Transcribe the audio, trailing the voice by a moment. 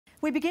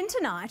We begin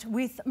tonight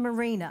with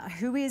Marina,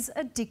 who is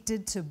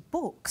addicted to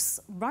books,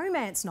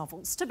 romance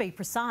novels to be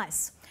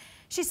precise.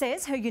 She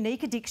says her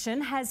unique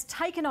addiction has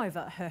taken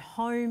over her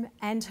home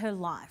and her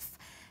life.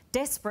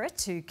 Desperate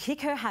to kick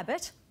her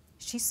habit,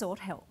 she sought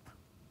help.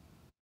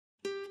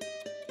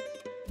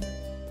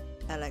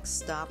 Alex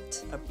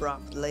stopped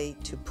abruptly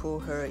to pull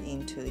her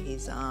into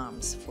his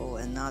arms for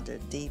another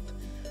deep,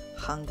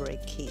 hungry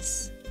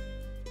kiss.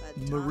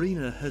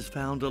 Marina has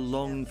found a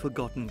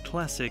long-forgotten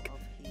classic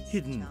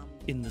hidden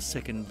in the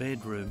second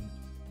bedroom.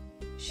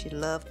 She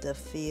loved the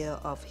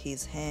feel of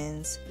his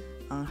hands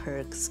on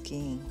her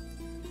skin.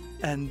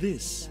 And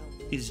this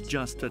is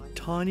just a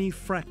tiny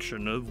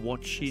fraction of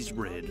what she's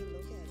read.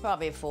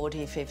 Probably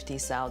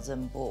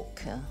 50,000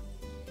 books.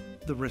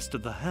 The rest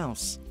of the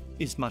house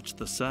is much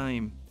the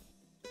same.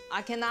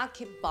 I cannot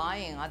keep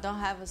buying. I don't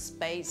have a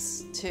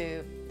space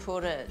to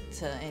put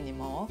it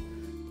anymore.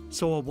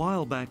 So a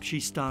while back she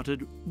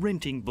started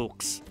renting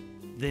books.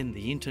 Then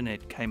the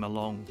internet came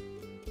along.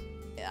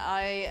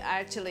 I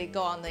actually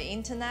go on the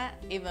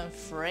internet, even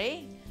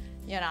free.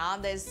 You know,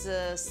 there's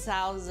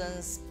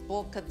thousands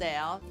books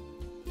there.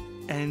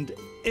 And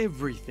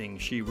everything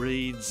she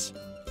reads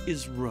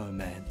is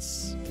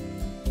romance.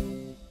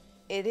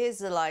 It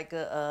is like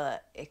an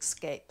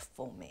escape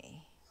for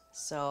me.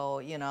 So,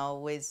 you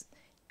know,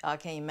 I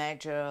can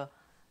imagine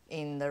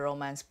in the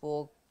romance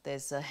book,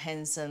 there's a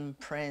handsome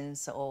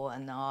prince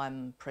and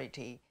I'm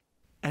pretty.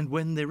 And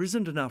when there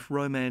isn't enough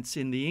romance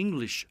in the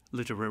English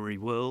literary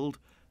world,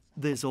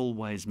 there's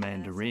always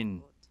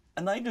Mandarin.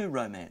 And they do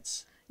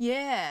romance?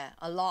 Yeah,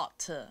 a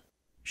lot.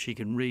 She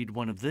can read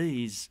one of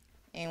these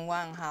in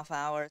 1.5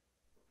 hours.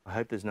 I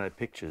hope there's no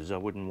pictures. I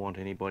wouldn't want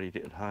anybody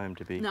at home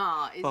to be...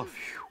 No,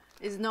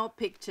 it's no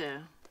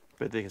picture.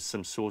 But there's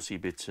some saucy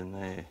bits in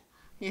there.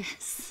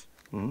 Yes.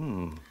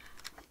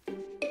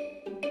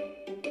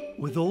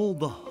 With all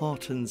the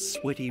hot and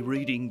sweaty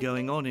reading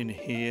going on in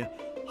here,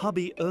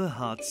 hubby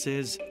Erhardt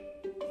says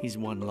he's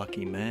one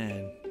lucky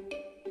man.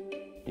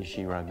 Is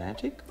she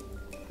romantic?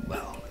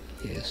 Well,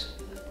 yes.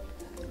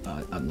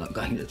 I'm not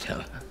going to tell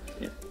her.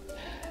 Yeah.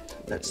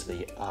 That's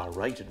the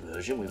R-rated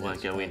version. We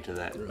won't go into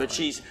that. Right. But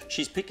she's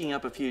picking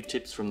up a few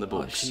tips from the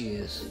books. Oh,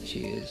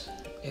 she is.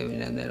 Every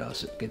now and then I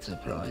get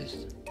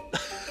surprised.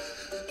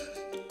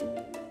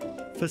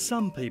 For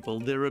some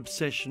people, their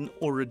obsession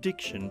or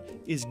addiction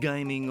is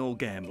gaming or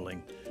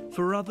gambling.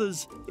 For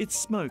others, it's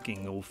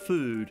smoking or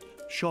food,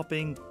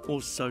 shopping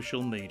or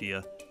social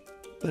media.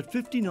 But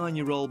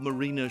 59-year-old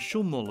Marina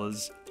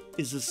Schulmullers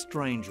is a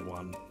strange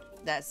one.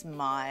 That's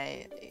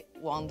my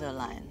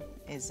wonderland,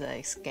 is an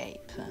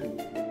escape.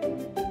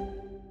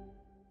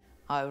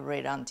 I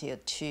read until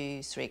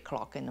 2, 3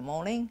 o'clock in the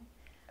morning.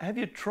 Have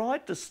you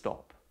tried to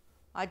stop?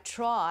 I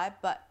try,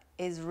 but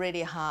it's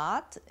really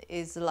hard.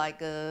 It's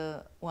like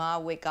when I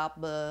wake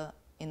up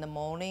in the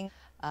morning,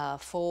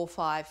 4,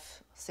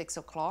 5, 6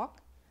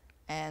 o'clock,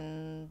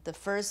 and the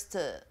first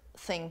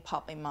thing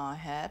pop in my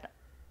head,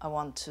 I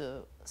want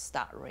to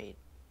start read.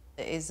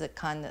 It's a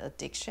kind of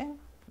addiction,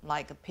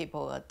 like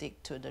people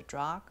addict to the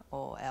drug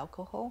or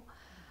alcohol.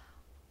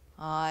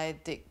 I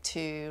addict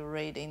to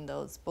reading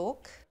those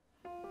books.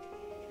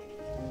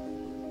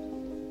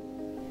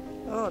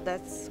 Oh,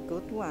 that's a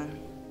good one.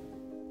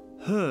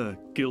 Her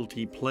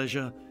guilty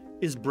pleasure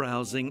is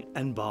browsing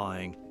and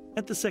buying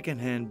at the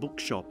second-hand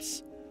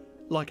bookshops.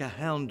 Like a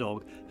hound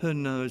dog, her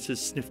nose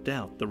has sniffed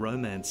out the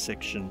romance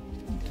section.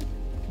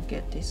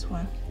 Get this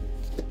one.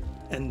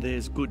 And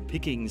there's good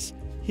pickings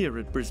here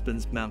at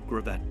Brisbane's Mount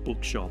Gravatt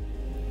bookshop.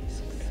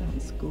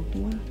 Sounds good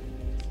one.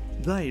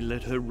 They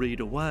let her read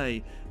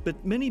away,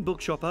 but many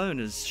bookshop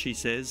owners, she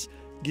says,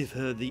 give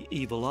her the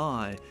evil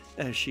eye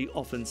as she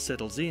often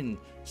settles in,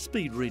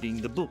 speed reading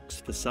the books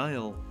for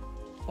sale.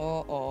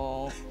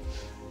 Uh-oh,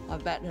 I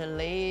better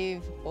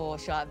leave, or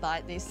shall I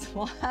buy this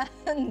one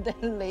and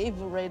then leave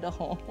right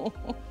home?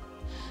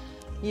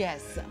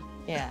 Yes,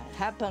 yeah,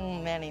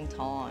 happened many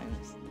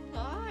times.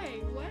 Hi,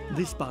 wow.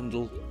 This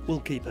bundle will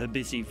keep her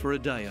busy for a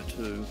day or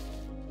two.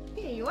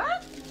 Here you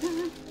are.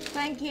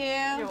 Thank you.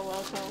 You're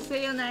welcome.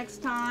 See you next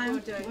time. Will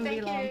do. Won't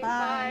be Thank long. you.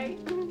 Bye.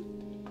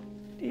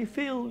 Do you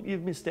feel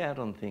you've missed out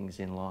on things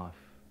in life?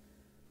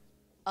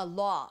 A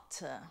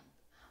lot.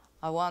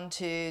 I want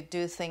to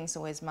do things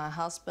with my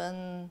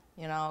husband,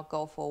 you know,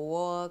 go for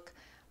work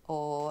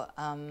or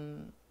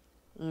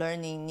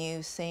learning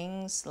new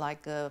things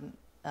like a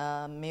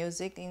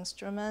music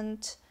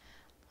instrument,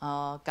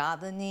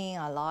 gardening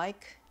I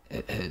like.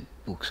 Her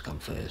books come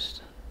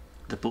first.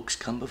 The books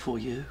come before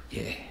you?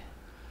 Yeah.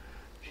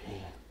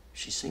 Gee,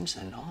 she seems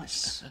so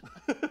nice.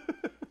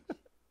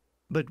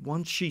 But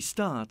once she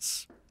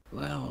starts...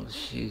 Well,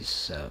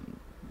 she's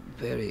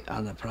very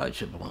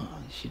unapproachable.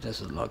 She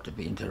doesn't like to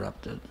be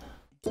interrupted.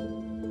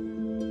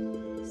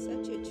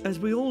 As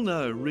we all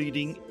know,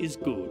 reading is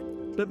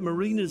good, but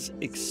Marina's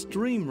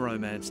extreme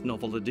romance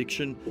novel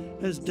addiction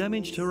has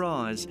damaged her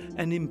eyes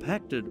and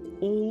impacted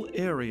all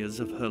areas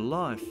of her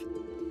life.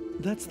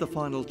 That's the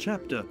final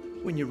chapter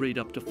when you read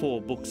up to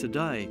 4 books a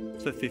day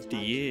for 50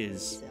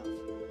 years.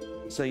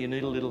 So you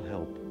need a little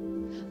help?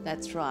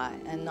 That's right.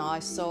 And I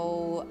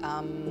saw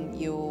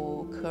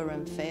your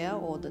current fair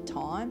all the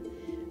time,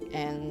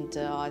 and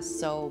I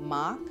saw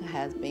Mark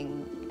has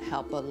been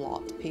help a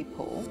lot of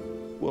people.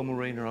 Well,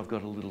 Marina, I've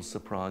got a little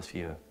surprise for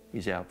you.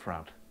 He's out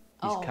front.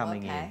 He's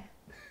coming in.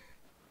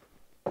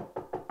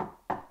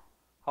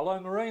 Hello,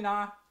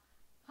 Marina.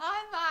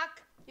 Hi,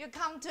 Mark. You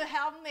come to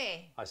help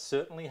me. I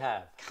certainly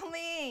have. Come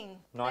in.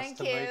 Nice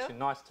to meet you.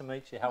 Nice to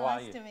meet you. How are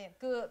you? Nice to meet you.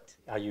 Good.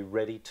 Are you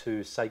ready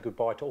to say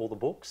goodbye to all the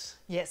books?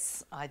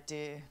 Yes, I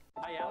do.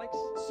 Hey, Alex.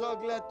 So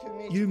glad to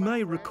meet You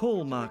may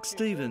recall Mark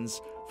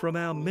Stevens from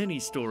our many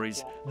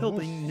stories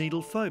helping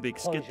needle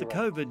phobics get the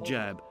COVID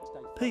jab,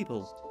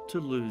 people to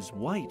lose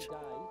weight,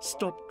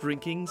 stop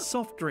drinking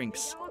soft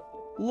drinks,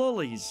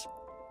 lollies,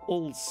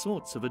 all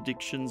sorts of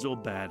addictions or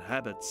bad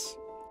habits.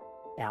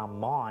 Our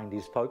mind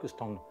is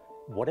focused on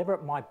whatever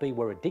it might be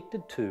we're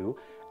addicted to,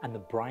 and the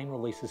brain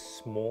releases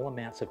small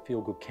amounts of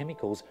feel-good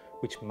chemicals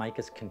which make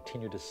us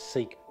continue to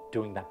seek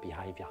doing that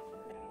behaviour.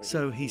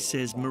 So he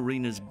says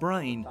Marina's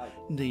brain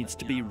needs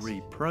to be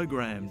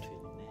reprogrammed.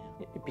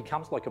 It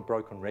becomes like a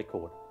broken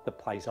record that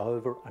plays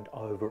over and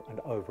over and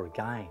over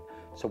again.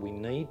 So we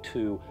need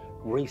to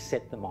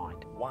reset the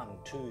mind. 1,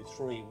 2,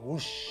 3,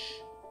 whoosh.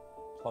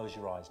 Close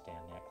your eyes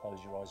down now. Close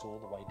your eyes all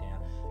the way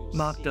down.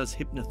 Mark does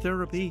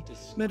hypnotherapy,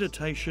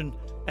 meditation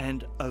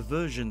and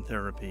aversion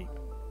therapy.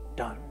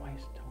 Don't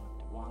waste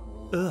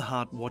time.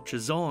 Erhardt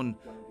watches on.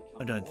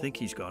 I don't think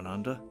he's gone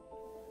under.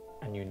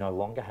 And you no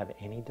longer have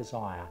any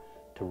desire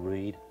to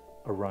read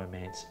a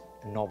romance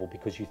novel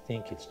because you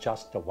think it's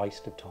just a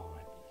waste of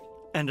time.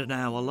 And an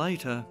hour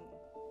later...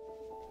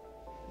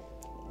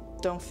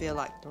 Don't feel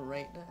like the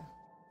reader.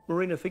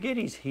 Marina, forget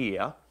he's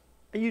here.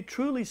 Are you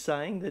truly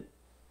saying that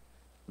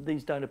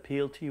these don't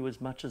appeal to you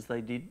as much as they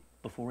did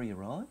before he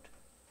arrived?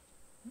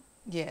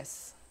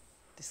 Yes,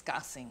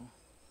 discussing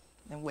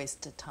and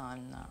wasted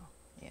time now.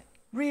 Yeah.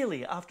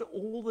 Really? After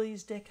all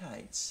these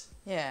decades?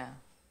 Yeah,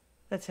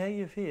 That's how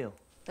you feel?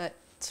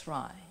 that's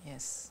right,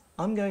 yes.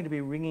 I'm going to be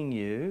ringing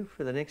you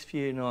for the next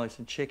few nights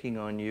and checking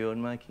on you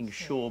and making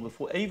sure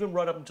before, even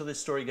right up until this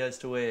story goes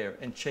to air,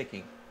 and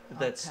checking if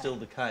that's still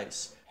the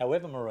case.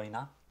 However,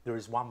 Marina, there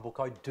is one book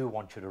I do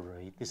want you to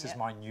read. This is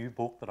my new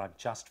book that I've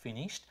just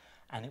finished,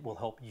 and it will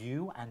help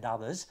you and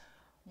others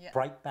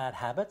break bad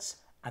habits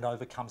and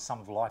overcome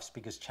some of life's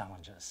biggest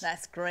challenges.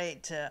 That's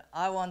great.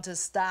 I want to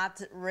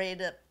start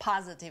read a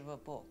positive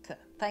book.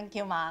 Thank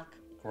you, Mark.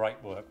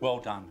 Great work. Well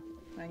done.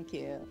 Thank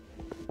you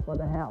for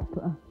the help.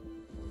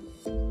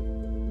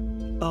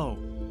 Oh,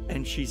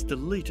 and she's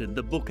deleted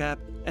the book app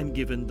and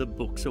given the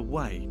books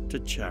away to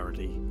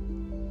charity.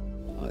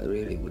 I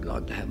really would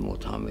like to have more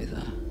time with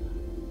her.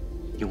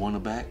 You want her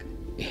back?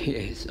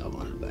 Yes, I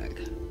want her back.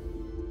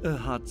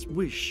 Erhardt's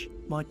wish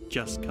might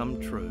just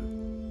come true.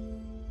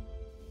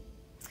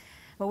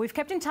 Well, we've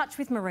kept in touch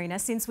with Marina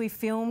since we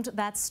filmed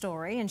that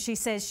story, and she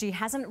says she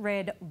hasn't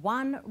read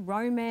one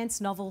romance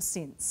novel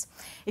since.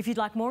 If you'd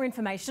like more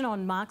information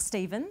on Mark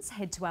Stevens,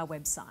 head to our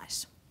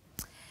website.